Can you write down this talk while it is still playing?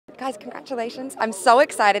guys, congratulations. I'm so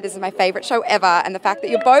excited. This is my favorite show ever. And the fact that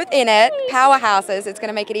you're both in it, powerhouses, it's going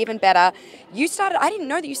to make it even better. You started, I didn't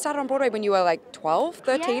know that you started on Broadway when you were like 12,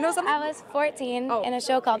 13 or something? I was 14 in a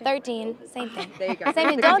show called 13. Same thing. There you go. Same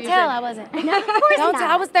thing. Don't tell I wasn't. No, of course Don't tell.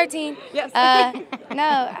 I was 13. Yes.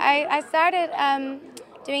 No, I started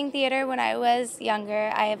doing theater when I was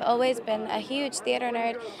younger. I have always been a huge theater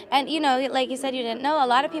nerd. And, you know, like you said, you didn't know. A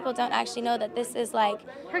lot of people don't actually know that this is like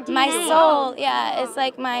my soul. Yeah, it's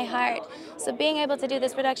like my heart. So being able to do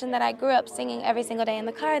this production that I grew up singing every single day in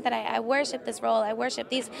the car, that I worship this role, I worship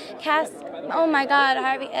these casts. Oh my God,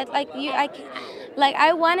 Harvey,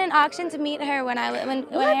 I won an auction to meet her when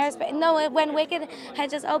Hairspray. No, when Wicked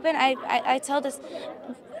had just opened. I told us,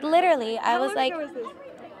 literally, I was like.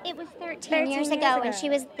 It was 13 years ago, and she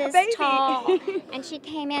was this tall, and she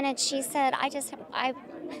came in and she said,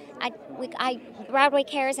 Broadway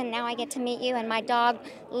cares, and now I get to meet you. And my dog,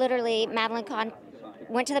 literally, Madeline Kahn,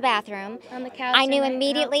 went to the bathroom. On the couch. I knew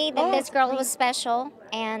immediately that this girl was special,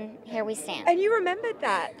 and here we stand. And you remembered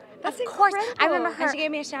that. That's of course. I remember her. And she gave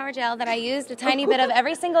me a shower gel that I used a tiny bit of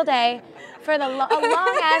every single day for a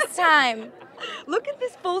long-ass time. Look at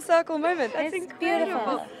this full circle moment. That's incredible.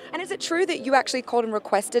 Beautiful. And is it true that you actually called and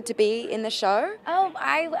requested to be in the show? Oh,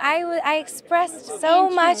 I expressed so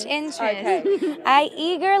much interest. Okay. I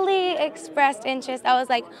eagerly expressed interest. I was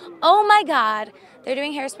like, oh my God, they're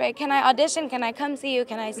doing Hairspray. Can I audition? Can I come see you?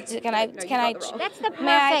 Can I? That's the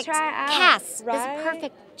perfect cast. Right? This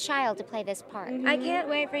perfect child to play this part. I can't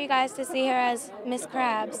wait for you guys to see her as Miss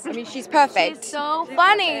Krabs. I mean, she's perfect. She's so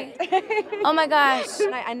funny. Oh my gosh.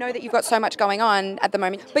 And I know that you've got so much going on at the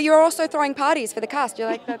moment, but you're also throwing parties for the cast. You're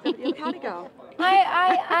like you're a party girl.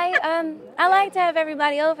 I like to have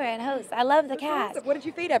everybody over and host. I love the cast. What did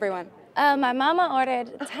you feed everyone? My mama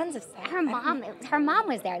ordered tons of stuff. Her mom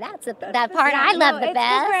was there. That's that part I love the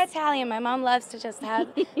best. We're Italian. My mom loves to just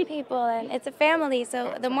have people, and it's a family.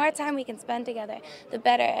 So the more time we can spend together, the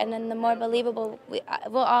better. And then the more believable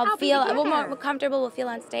we'll all feel. The more comfortable we'll feel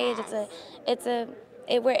on stage.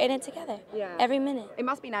 We're in it together. Every minute. It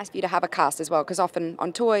must be nice for you to have a cast as well, because often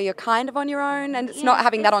on tour you're kind of on your own, and it's not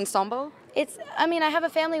having that ensemble. I mean, I have a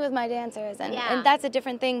family with my dancers, and that's a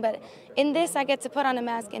different thing, but in this I get to put on a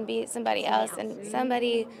mask and be somebody else, and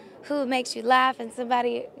somebody who makes you laugh, and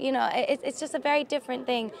somebody, you know, it's just a very different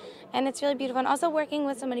thing, and it's really beautiful. And also working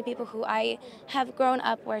with so many people who I have grown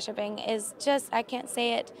up worshiping is just, I can't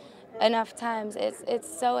say it enough times. It's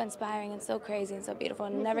so inspiring and so crazy and so beautiful,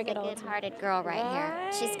 and never get old. Good-hearted girl right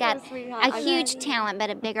here. She's got a huge talent, but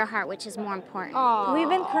a bigger heart, which is more important. Aww. We've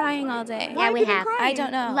been crying all day. Yeah, we have. I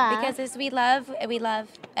don't know, because we love,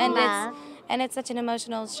 and it's such an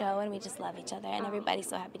emotional show, and we just love each other, and everybody's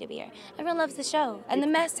so happy to be here. Everyone loves the show and the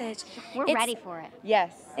message. We're ready for it.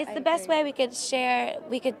 Yes. It's the best way we could share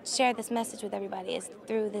this message with everybody is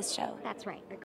through this show. That's right.